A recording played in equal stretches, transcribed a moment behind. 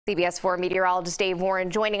CBS 4 meteorologist Dave Warren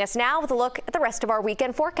joining us now with a look at the rest of our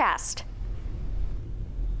weekend forecast.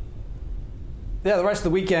 Yeah, the rest of the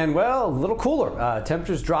weekend, well, a little cooler.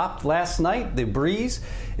 Temperatures dropped last night. The breeze,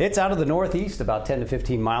 it's out of the northeast, about 10 to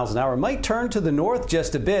 15 miles an hour. It might turn to the north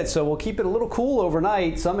just a bit, so we'll keep it a little cool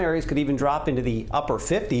overnight. Some areas could even drop into the upper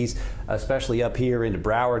 50s, especially up here into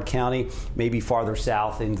Broward County, maybe farther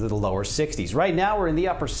south into the lower 60s. Right now, we're in the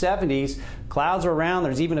upper 70s. Clouds are around.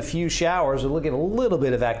 There's even a few showers. We'll look at a little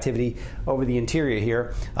bit of activity over the interior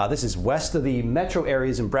here. This is west of the metro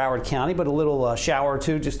areas in Broward County, but a little shower or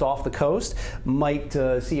two just off the coast. Might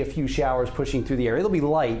see a few showers pushing through the area. It'll be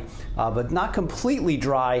light, but not completely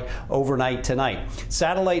dry overnight tonight.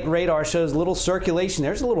 Satellite radar shows little circulation.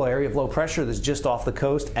 There's a little area of low pressure that's just off the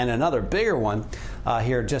coast, and another bigger one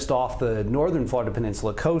here just off the northern Florida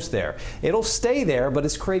Peninsula coast there. It'll stay there, but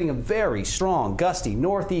it's creating a very strong, gusty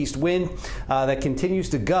northeast wind that continues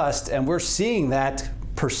to gust, and we're seeing that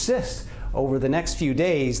persist over the next few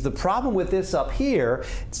days. The problem with this up here,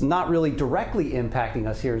 it's not really directly impacting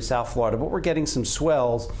us here in South Florida, but we're getting some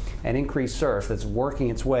swells and increased surf that's working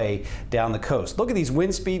its way down the coast. Look at these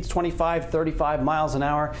wind speeds, 25, 35 miles an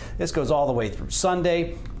hour. This goes all the way through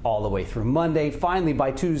Sunday, all the way through Monday. Finally,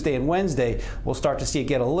 by Tuesday and Wednesday, we'll start to see it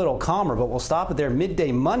get a little calmer, but we'll stop it there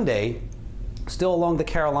midday Monday. Still along the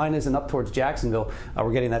Carolinas and up towards Jacksonville,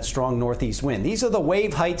 we're getting that strong northeast wind. These are the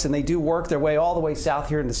wave heights, and they do work their way all the way south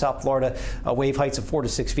here into South Florida. Wave heights of 4 to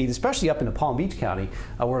 6 feet, especially up into Palm Beach County,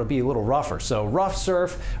 where it'll be a little rougher. So rough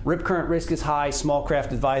surf, rip current risk is high, small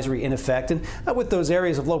craft advisory in effect. And with those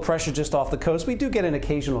areas of low pressure just off the coast, we do get an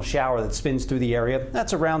occasional shower that spins through the area.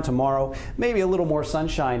 That's around tomorrow. Maybe a little more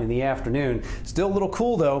sunshine in the afternoon. Still a little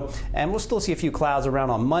cool though, and we'll still see a few clouds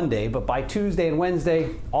around on Monday. But by Tuesday and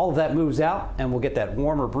Wednesday, all of that moves out, and we'll get that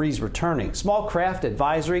warmer breeze returning. Small craft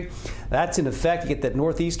advisory, that's in effect. You get that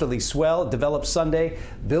northeasterly swell. It develops Sunday,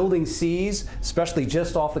 building seas, especially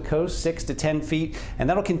just off the coast, 6 to 10 feet, and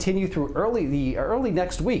that'll continue through early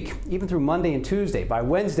next week, even through Monday and Tuesday. By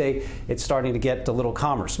Wednesday, it's starting to get a little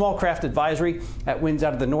calmer. Small craft advisory, that winds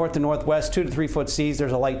out of the north to northwest, 2 to 3 foot seas.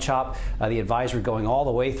 There's a light chop. The advisory going all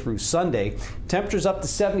the way through Sunday. Temperatures up to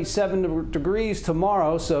 77 degrees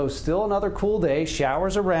tomorrow, so still another cool day.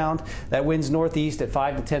 Showers around. That wind's northeast at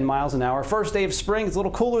 5 to 10 miles an hour. First day of spring. It's a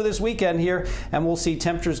little cooler this weekend here, and we'll see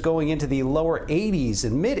temperatures going into the lower 80s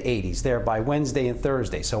and mid 80s there by Wednesday and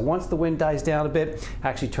Thursday. So once the wind dies down a bit,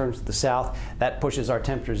 actually turns to the south, that pushes our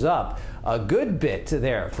temperatures up a good bit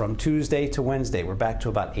there from Tuesday to Wednesday. We're back to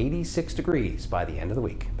about 86 degrees by the end of the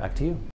week. Back to you.